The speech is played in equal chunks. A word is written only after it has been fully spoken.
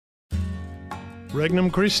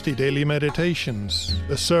Regnum Christi Daily Meditations,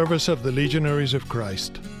 the service of the Legionaries of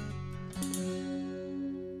Christ.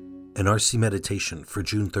 An RC Meditation for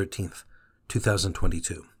June 13th,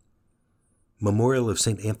 2022. Memorial of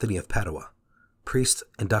St. Anthony of Padua, priest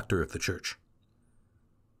and doctor of the Church.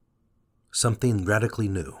 Something radically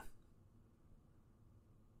new.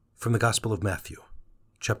 From the Gospel of Matthew,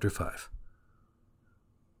 chapter 5.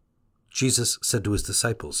 Jesus said to his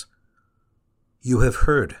disciples, "You have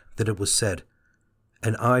heard that it was said,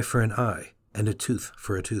 an eye for an eye and a tooth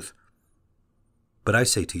for a tooth. But I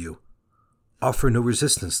say to you, offer no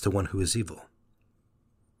resistance to one who is evil.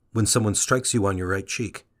 When someone strikes you on your right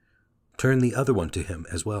cheek, turn the other one to him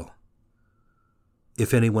as well.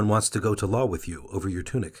 If anyone wants to go to law with you over your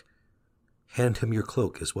tunic, hand him your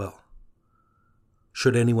cloak as well.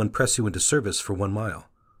 Should anyone press you into service for 1 mile,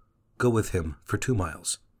 go with him for 2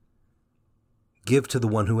 miles. Give to the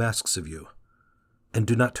one who asks of you, and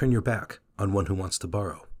do not turn your back on one who wants to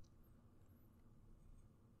borrow."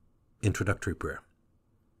 Introductory Prayer.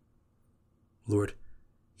 Lord,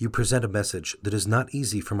 you present a message that is not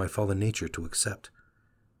easy for my fallen nature to accept.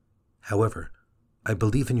 However, I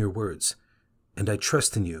believe in your words, and I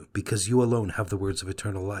trust in you because you alone have the words of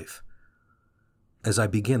eternal life. As I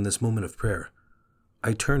begin this moment of prayer,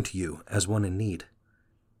 I turn to you as one in need.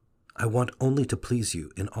 I want only to please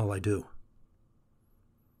you in all I do.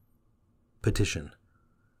 Petition.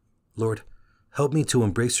 Lord, help me to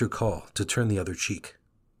embrace your call to turn the other cheek.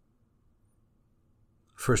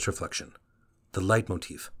 First reflection, the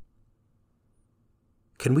leitmotif.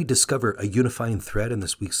 Can we discover a unifying thread in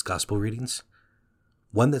this week's gospel readings?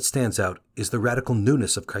 One that stands out is the radical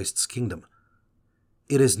newness of Christ's kingdom.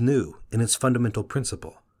 It is new in its fundamental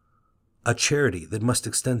principle, a charity that must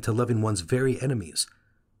extend to loving one's very enemies,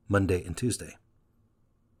 Monday and Tuesday.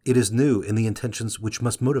 It is new in the intentions which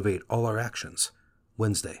must motivate all our actions,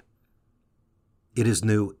 Wednesday. It is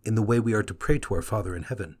new in the way we are to pray to our Father in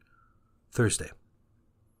heaven, Thursday.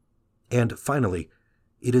 And finally,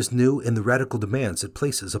 it is new in the radical demands it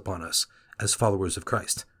places upon us as followers of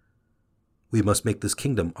Christ. We must make this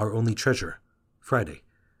kingdom our only treasure, Friday,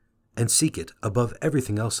 and seek it above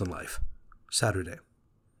everything else in life, Saturday.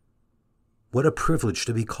 What a privilege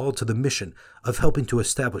to be called to the mission of helping to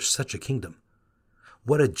establish such a kingdom.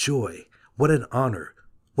 What a joy, what an honor,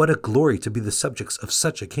 what a glory to be the subjects of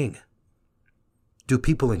such a king. Do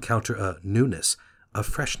people encounter a newness, a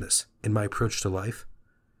freshness in my approach to life?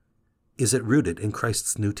 Is it rooted in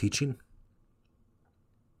Christ's new teaching?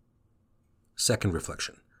 Second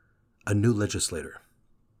reflection, a new legislator.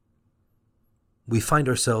 We find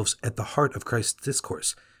ourselves at the heart of Christ's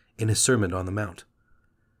discourse in his Sermon on the Mount.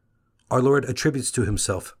 Our Lord attributes to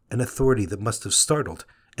himself an authority that must have startled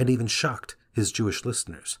and even shocked his Jewish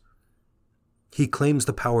listeners. He claims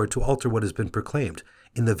the power to alter what has been proclaimed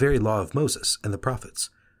in the very law of Moses and the prophets,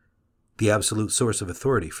 the absolute source of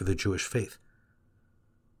authority for the Jewish faith.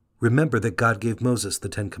 Remember that God gave Moses the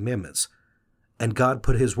 10 Commandments, and God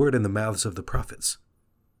put his word in the mouths of the prophets.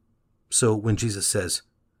 So when Jesus says,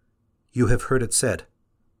 "You have heard it said,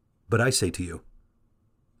 but I say to you,"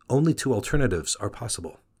 only 2 alternatives are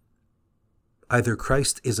possible. Either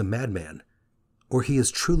Christ is a madman, or he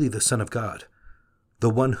is truly the Son of God, the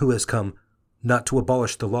one who has come not to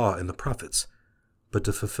abolish the law and the prophets, but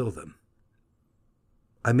to fulfill them.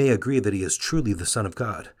 I may agree that he is truly the Son of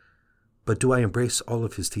God, but do I embrace all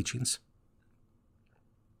of his teachings?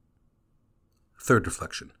 Third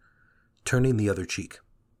reflection, turning the other cheek.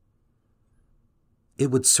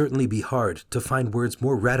 It would certainly be hard to find words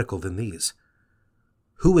more radical than these.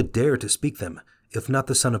 Who would dare to speak them if not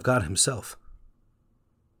the Son of God himself?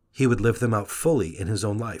 He would live them out fully in his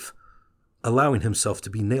own life, allowing himself to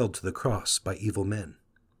be nailed to the cross by evil men.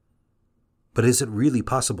 But is it really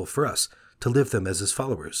possible for us to live them as his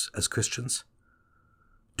followers, as Christians?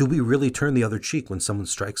 Do we really turn the other cheek when someone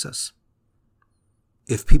strikes us?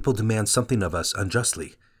 If people demand something of us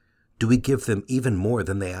unjustly, do we give them even more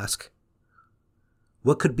than they ask?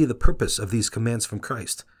 What could be the purpose of these commands from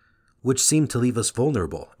Christ, which seem to leave us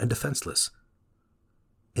vulnerable and defenseless?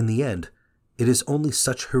 In the end, it is only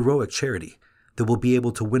such heroic charity that will be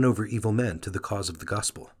able to win over evil men to the cause of the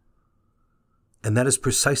gospel. And that is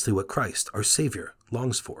precisely what Christ, our Savior,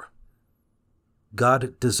 longs for.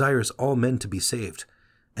 God desires all men to be saved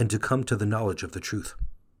and to come to the knowledge of the truth.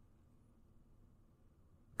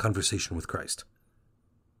 Conversation with Christ.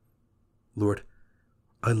 Lord,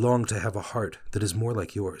 I long to have a heart that is more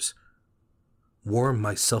like yours. Warm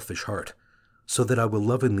my selfish heart so that I will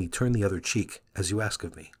lovingly turn the other cheek as you ask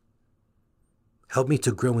of me. Help me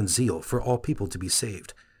to grow in zeal for all people to be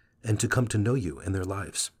saved and to come to know you in their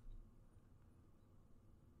lives.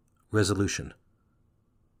 Resolution.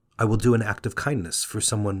 I will do an act of kindness for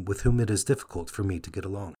someone with whom it is difficult for me to get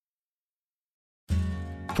along.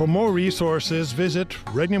 For more resources, visit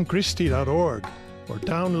regnumchristi.org or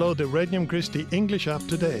download the Regnum Christi English app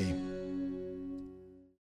today.